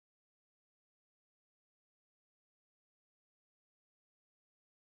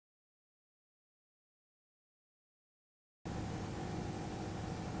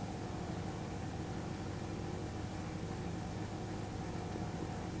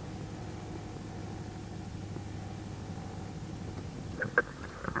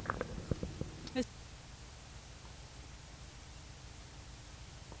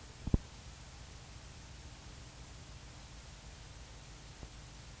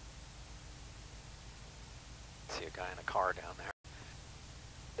see a guy in a car down there.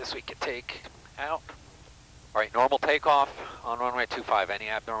 This we can take out. All right, normal takeoff on runway 25. Any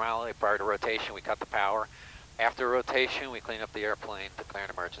abnormality prior to rotation, we cut the power. After rotation, we clean up the airplane, declare an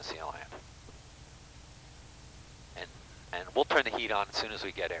emergency and land. And we'll turn the heat on as soon as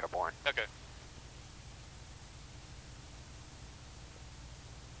we get airborne. Okay.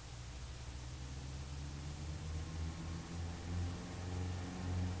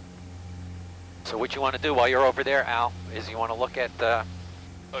 So what you want to do while you're over there, Al, is you want to look at the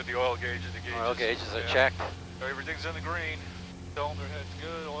oil gauges. The gauges. Oil gauges are checked. Everything's in the green. Cylinder head's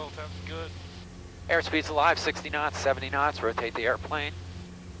good. Oil temp's good. Airspeed's alive, 60 knots, 70 knots. Rotate the airplane.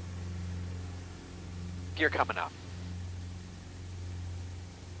 Gear coming up.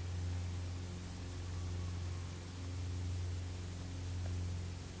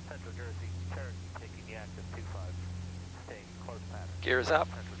 Central Jersey, Cherokee taking the active 2-5. Staying close pattern. Gear's up.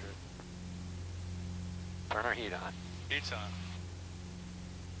 Central Jersey. Turn our heat on. Heat's on.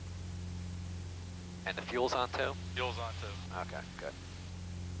 And the fuel's on too? Fuel's on too. Okay, good.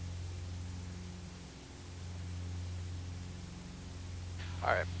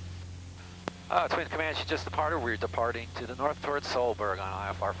 All right. Twin Comanche just departed. We're departing to the north towards Solberg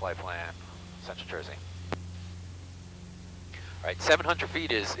on IFR flight plan, Central Jersey. All right, 700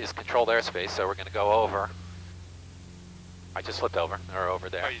 feet is controlled airspace, so we're going to go over. I just flipped over, or over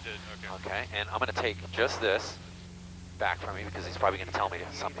there. Oh, you did, okay. Okay, and I'm going to take just this back from me because he's probably going to tell me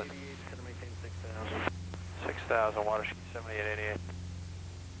something. 6,000, water speed 7888.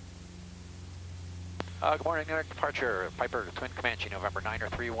 Good morning, New York departure. Piper, Twin Comanche, November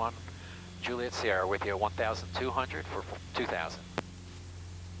 931, Juliet Sierra with you, 1,200 for 2,000.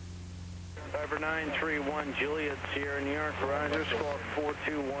 Piper 931, Juliet Sierra, New York, Roger, squawk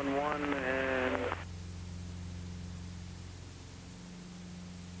 4211, and...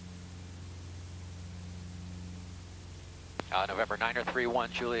 November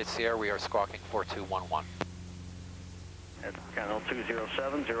 931, Juliet Sierra, we are squawking 4211. At Channel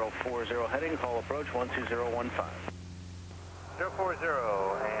 207, 040 heading, call approach 12015. 040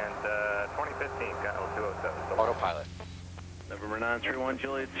 and 2015, Channel 207. Autopilot. November 931,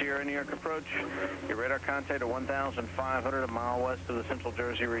 Juliet Sierra, New York approach. Your radar contact at 1,500, a mile west of the Central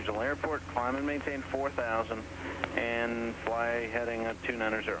Jersey Regional Airport. Climb and maintain 4,000 and fly heading at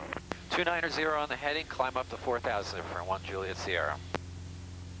 290. 290 on the heading, climb up to 4,000 for 1 Juliet Sierra.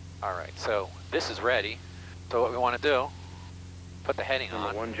 All right, so this is ready. So what we want to do, put the heading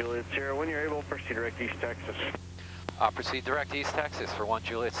on. 1 Juliet Sierra, when you're able, proceed direct East Texas. Proceed direct East Texas for 1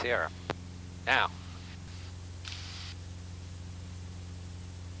 Juliet Sierra. Now,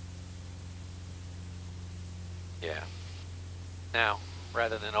 yeah. Now,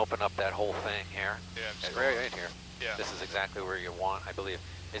 rather than open up that whole thing here, right here. Yeah. This is exactly where you want, I believe.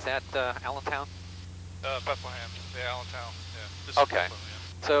 Is that Allentown? Bethlehem. Yeah, Allentown. Yeah. This Okay. Is Bethlehem,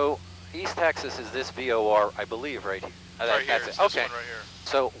 yeah. So East Texas is this VOR, I believe, right here. Right here. That's It's it. this Okay. one right here.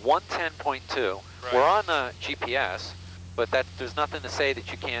 So 110.2. Right. We're on GPS, but there's nothing to say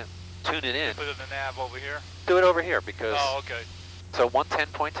that you can't tune it in. Put it in the nav over here. Do it over here because. Oh, okay. So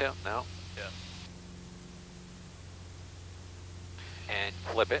 110.2. No. Yeah. And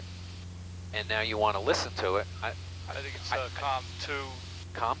flip it. And now you want to listen to it. I think it's COM 2.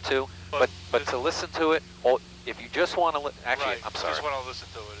 COM 2. But But to listen to it, if you just want to actually, right. I'm sorry. Just want to listen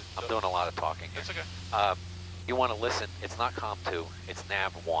to it. I'm doing a lot of talking here. It's okay. You want to listen. It's not COM 2. It's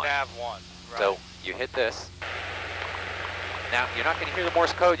nav 1. Nav 1. Right. So you hit this. Now you're not going to hear the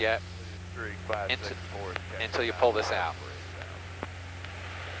Morse code yet until you pull this out.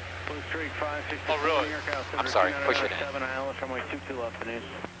 Blue Streak 564, Oh, really? New York, I'm sorry, push it in. 7 Island, runway 22 left, the news.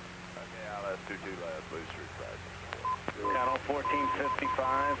 Okay, LS 22 left, Blue Streak 564. Channel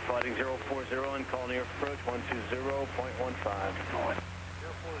 1455, flighting 040 and call New York approach 120.15. 040,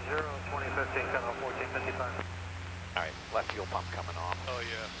 2015, Channel 1455. All right, left fuel pump coming on. Oh,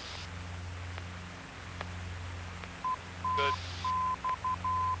 yeah. Good.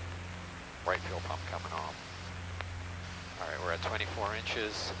 Right fuel pump coming on. All right, we're at 24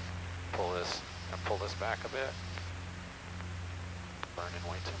 inches. Pull this back a bit. Burning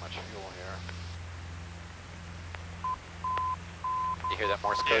way too much fuel here. You hear that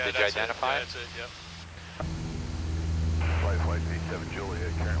Morse code? Yeah, Did you identify it? Yeah, that's it, yep. Flight C7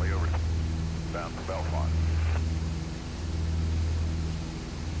 Juliet, currently over bound for Belfont.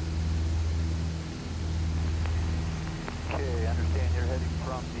 Okay, understand you're heading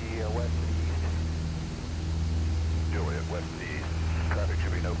from the west to the east. Juliet, west to the east. Traffic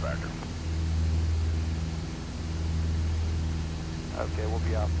should be no factor. Okay, we'll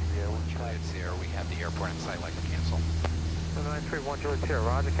be off the Juliet Sierra, we have the airport in sight, like to cancel. 931 Juliet Sierra,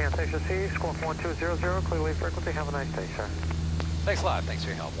 Roger, cancellation C, score 1200, clear lead frequency, have a nice day, sir. Thanks a lot. Thanks for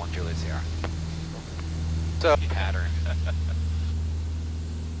your help. 1 Juliet Sierra. So, pattern.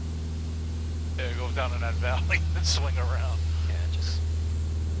 Yeah, go down in that valley and swing around. Yeah, just...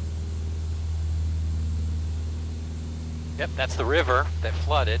 Yep, that's the river that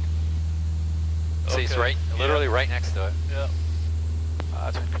flooded. See, it's right, literally right next to it. Yeah.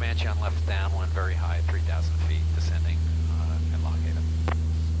 Twin Comanche on left downwind, very high, 3,000 feet, descending at Lock Haven.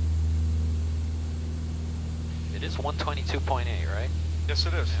 It is 122.8, right? Yes,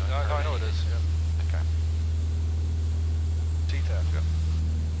 it is. Yeah, I know it is. Yeah. Okay. T-TAC, yeah.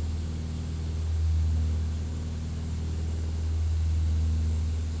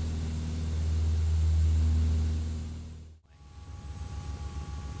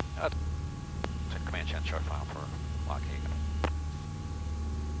 Twin Comanche on chart file for Lock Haven.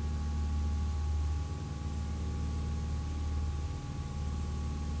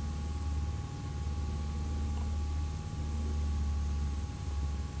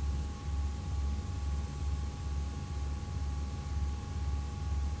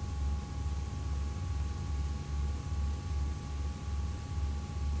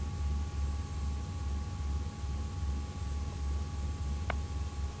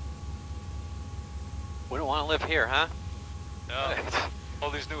 Wouldn't want to live here, huh? No. All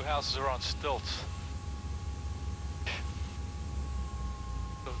these new houses are on stilts.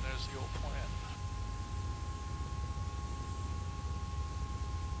 So there's the old plant.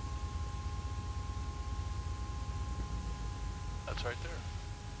 That's right there.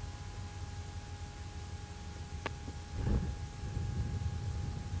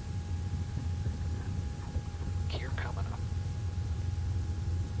 Gear coming up.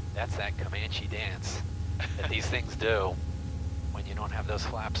 That's that Comanche dance that these things do when you don't have those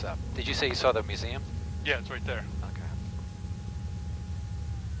flaps up. Did you say you saw the museum? Yeah, it's right there. Okay.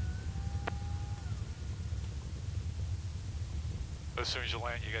 As soon as you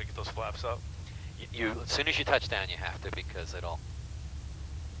land, you gotta get those flaps up. You as soon as you touch down, you have to, because it'll...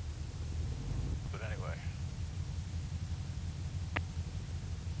 But anyway.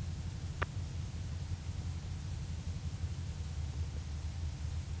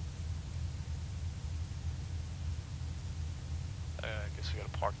 I guess we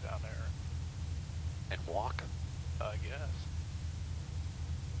gotta park down there. And walk. I guess.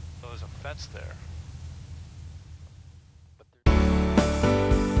 So there's a fence there.